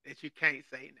that you can't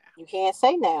say now. You can't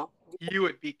say now. You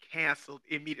would be canceled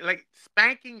immediately. Like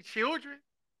spanking children.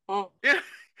 Mm. Yeah,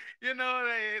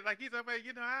 like he's like,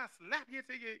 I slap you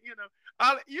till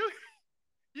all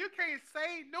you can't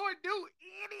say nor do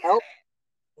any of Nope.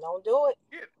 that. Don't do it.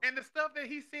 Yeah, and the stuff that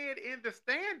he said in the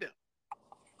stand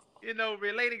up,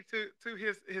 relating to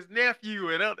his nephew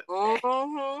and others.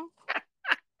 Mhm.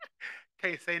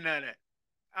 Can't say none of that.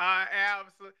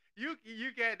 Absolutely.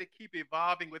 You got to keep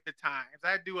evolving with the times.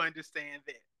 I do understand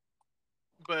that,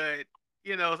 but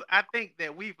I think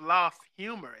that we've lost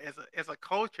humor as a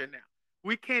culture now.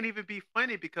 We can't even be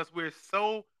funny because we're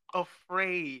so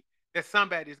afraid that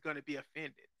somebody's going to be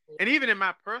offended. And even in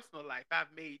my personal life,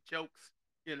 I've made jokes.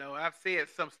 I've said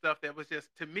some stuff that was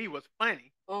just to me was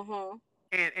funny, Mhm.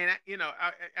 and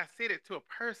I said it to a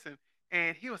person,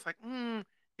 and he was like,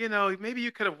 maybe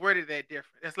you could have worded that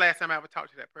different. That's the last time I ever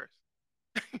talked to that person.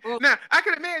 Mm. Now I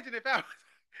can imagine if I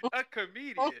was a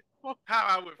comedian, how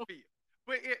I would feel.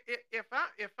 But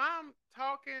if I'm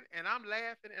talking and I'm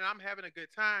laughing and I'm having a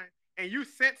good time, and you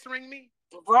censoring me,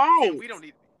 then Right. we don't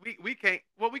need we can't.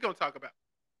 What we gonna talk about?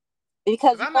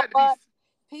 Because Because you I know like to be what?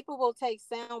 People will take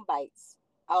sound bites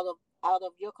out of out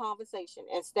of your conversation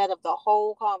instead of the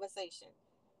whole conversation,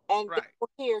 and they right, will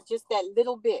hear just that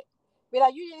little bit. Be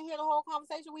like, you didn't hear the whole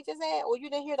conversation we just had, or you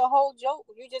didn't hear the whole joke.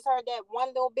 You just heard that one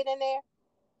little bit in there.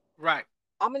 right,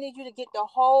 I'm gonna need you to get the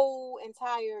whole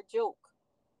entire joke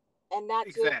and not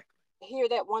just exactly. hear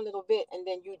that one little bit, and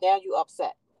then you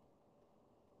upset.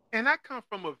 And I come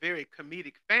from a very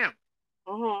comedic family.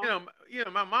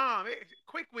 Mhm. My mom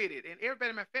quick with it, and everybody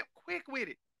in my family quick with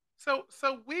it. So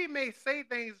we may say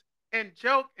things and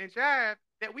joke and jive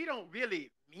that we don't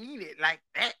really mean it like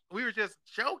that. We were just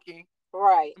joking.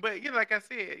 Right. But like I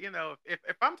said,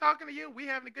 if I'm talking to you, we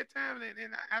having a good time,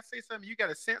 and I say something, you got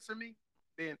to censor me,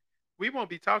 then we won't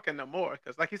be talking no more.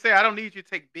 Because like you said, I don't need you to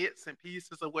take bits and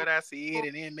pieces of what I said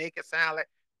and then make it sound like,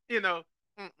 you know.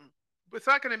 Mm-mm. But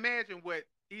so I can imagine what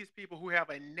these people who have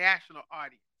a national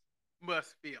audience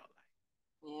must feel like.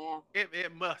 Yeah.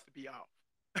 It must be off,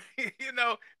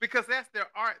 because that's their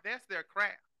art, that's their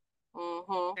craft,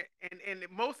 Mhm. and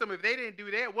most of them, if they didn't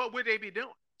do that, what would they be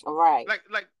doing? Right. Like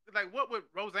what would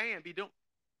Roseanne be doing?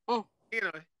 Mm. You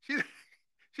know, she's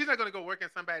she's not gonna go work in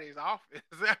somebody's office.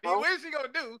 I mean, Nope. what is she gonna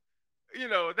do?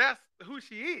 That's who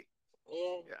she is.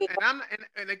 Yeah. Yeah, and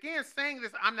and again saying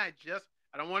this, I'm not just.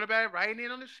 I don't want anybody writing in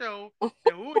on the show and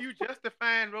who are you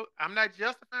justifying? I'm not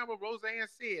justifying what Roseanne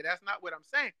said. That's not what I'm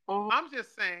saying. Mhm. I'm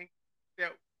just saying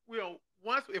that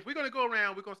once if we're gonna go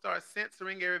around, we're gonna start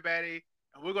censoring everybody,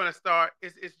 and we're gonna start.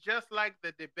 It's just like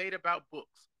the debate about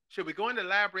books. Should we go in the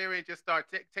library and just start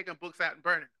taking books out and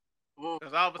burning them? Mhm.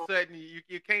 Because all of a sudden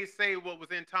you can't say what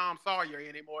was in Tom Sawyer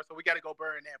anymore, so we got to go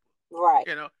burn that book. Right.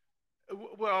 You know,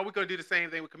 well, we're going to do the same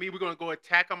thing with comedians. We're going to go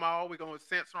attack them all. We're going to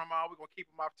censor them all. We're going to keep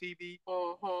them off TV.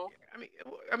 Mhm.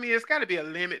 I mean, it's got to be a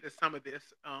limit to some of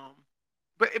this.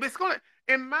 But it's going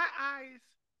to, in my eyes,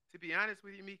 to be honest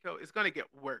with you, Mico, it's going to get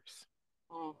worse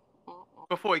Mhm. Mhm.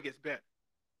 before it gets better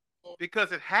Yeah.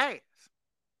 because it has.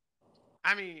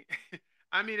 I mean,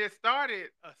 it started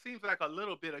seems like a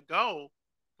little bit ago,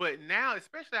 but now,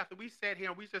 especially after we sat here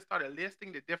and we just started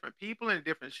listing the different people and the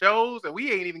different shows, and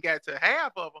we ain't even got to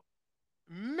half of them.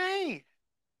 Man,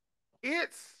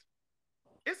 it's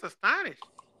it's astonishing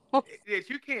that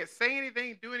you can't say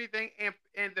anything, do anything,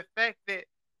 and the fact that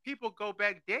people go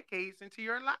back decades into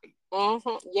your life,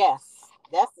 Mhm. Yes,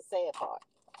 that's the sad part.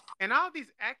 and all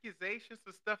these accusations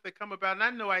and stuff that come about. And I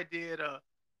know I did a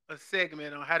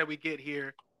segment on how did we get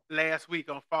here last week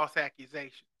on false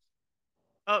accusations.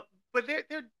 Uh, but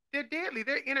they're deadly.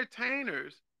 They're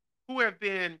entertainers who have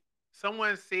been.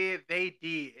 Someone said they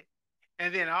did,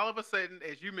 and then all of a sudden,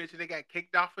 as you mentioned, they got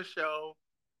kicked off a show.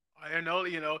 I know,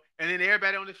 and then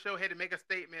everybody on the show had to make a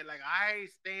statement like, "I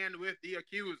stand with the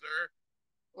accuser,"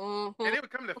 Mhm. and they would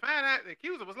come to find out the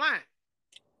accuser was lying.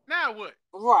 Now what?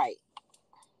 Right.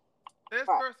 This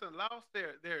Right. person lost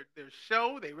their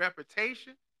show, their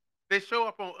reputation. They show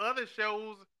up on other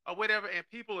shows or whatever, and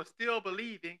people are still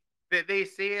believing that they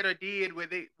said or did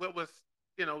what was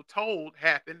told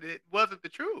happened. It wasn't the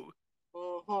truth.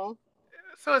 Mhm.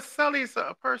 So it sullies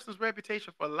a person's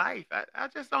reputation for life. I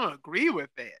just don't agree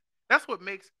with that. That's what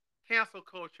makes cancel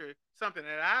culture something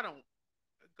that I don't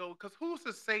go, because who's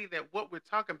to say that what we're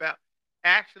talking about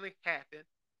actually happened,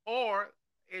 or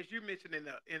as you mentioned in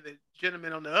the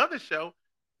gentleman on the other show,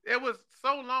 it was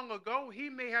so long ago he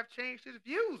may have changed his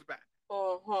views by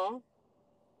now. Mhm.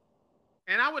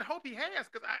 And I would hope he has,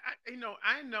 because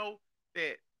I know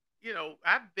that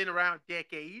I've been around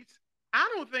decades. I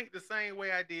don't think the same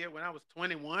way I did when I was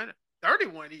 21,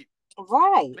 31 even.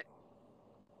 Right.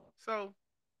 So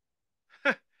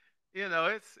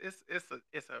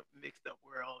it's a mixed up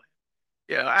world.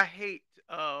 Yeah, I hate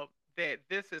that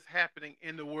this is happening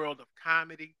in the world of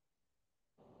comedy,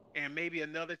 and maybe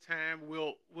another time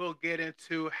we'll get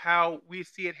into how we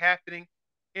see it happening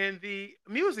in the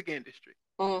music industry.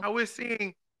 Mhm. How we're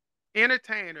seeing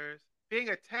entertainers being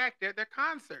attacked at their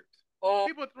concerts,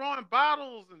 people throwing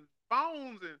bottles and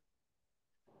phones, and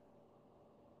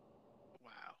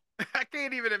wow, I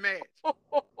can't even imagine.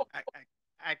 I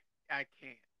I I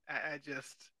can't. I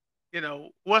just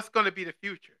what's going to be the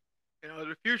future.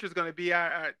 The future is going to be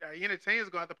our entertainers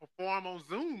going to have to perform on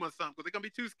Zoom or something because they're going to be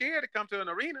too scared to come to an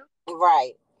arena.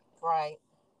 Right. Right.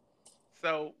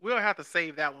 So we'll have to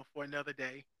save that one for another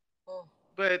day. Mm.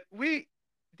 But we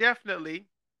definitely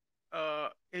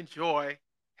enjoy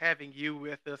having you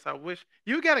with us. I wish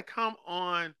you got to come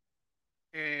on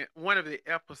in one of the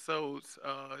episodes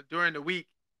during the week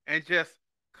and just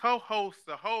co-host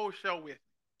the whole show with me.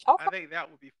 I Okay. think that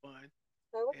would be fun,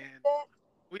 So we can and do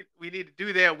that. we need to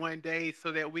do that one day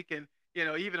so that we can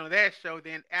even on that show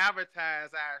then advertise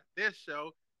our this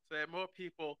show so that more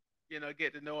people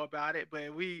get to know about it.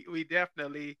 But we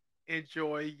definitely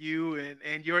enjoy you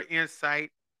and your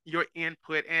insight, your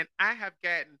input, and I have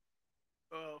gotten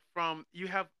from you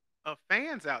have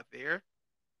fans out there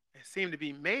that seem to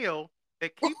be male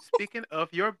that keep speaking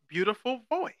of your beautiful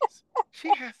voice.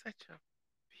 She has such a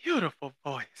beautiful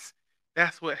voice.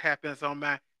 That's what happens on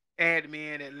my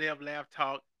admin at Live Laugh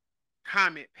Talk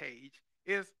comment page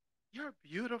is your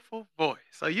beautiful voice.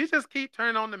 So you just keep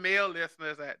turning on the male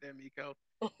listeners out there, Mico.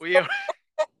 We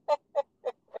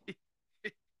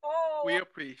we Oh,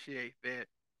 appreciate that.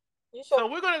 you sure? So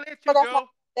we're gonna let So you that's not go.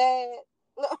 your dad.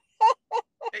 Look,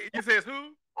 You says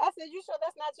who? I said, you sure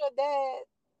that's not your dad?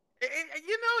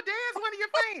 Dad's one of your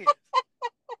fans.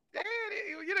 Dad,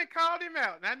 you done called him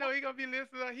out. And I know he gonna be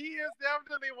listening. He is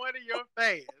definitely one of your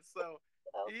fans. So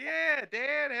Okay. yeah,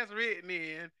 Dad has written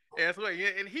in as well. Yeah,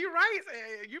 and he writes.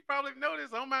 You probably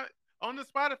noticed on the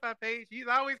Spotify page, he's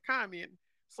always commenting.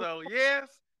 So yes,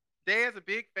 Dad's a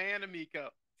big fan of Mico.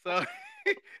 So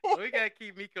so we gotta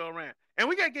keep Mico around, and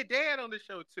we gotta get Dad on the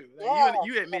show too. Like you Yeah. and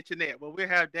you had mentioned that, but we'll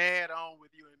have Dad on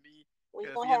with you and me We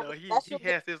because gonna have he that's he your big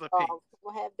has his dog. opinion. We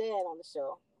gonna have dad on the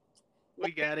show. We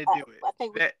Next, gotta do it. I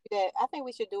think we That should do that. I think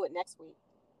we should do it next week.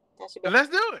 That should be. let's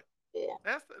do it. Yeah.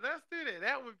 Let's do that.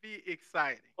 That would be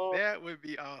exciting. Mm, That would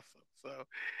be awesome. So,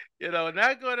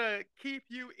 not gonna keep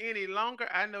you any longer.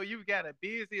 I know you've got a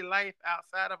busy life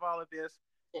outside of all of this,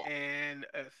 yeah. and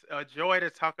it's a joy to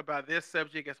talk about this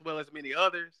subject as well as many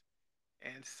others.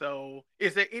 And so,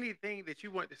 is there anything that you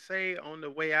want to say on the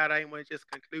way out? I want to just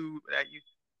conclude without you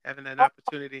having an Oh,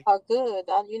 opportunity. good.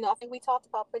 I think we talked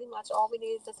about pretty much all we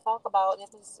needed to talk about.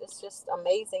 It's just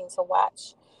amazing to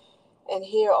watch and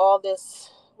hear all this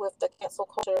with the cancel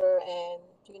culture and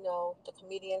the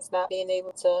comedians not being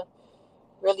able to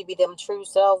really be them true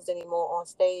selves anymore on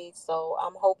stage. So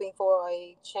I'm hoping for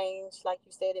a change. Like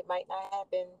you said, it might not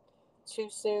happen too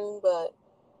soon, but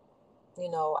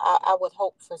I would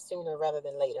hope for sooner rather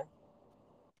than later.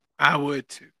 I would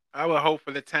too. I would hope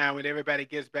for the time when everybody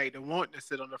gets back to wanting to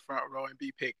sit on the front row and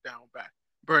be picked on by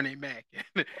Bernie Mac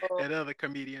and, Mm, and other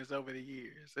comedians over the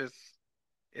years.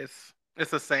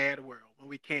 It's a sad world when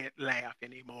we can't laugh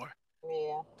anymore.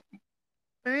 yeah.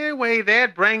 But anyway,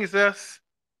 that brings us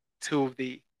to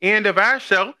the end of our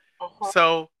show. Uh-huh.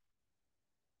 So,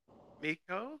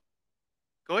 Miko,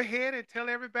 go ahead and tell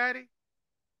everybody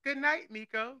good night,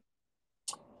 Miko.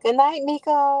 Good night,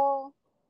 Mico.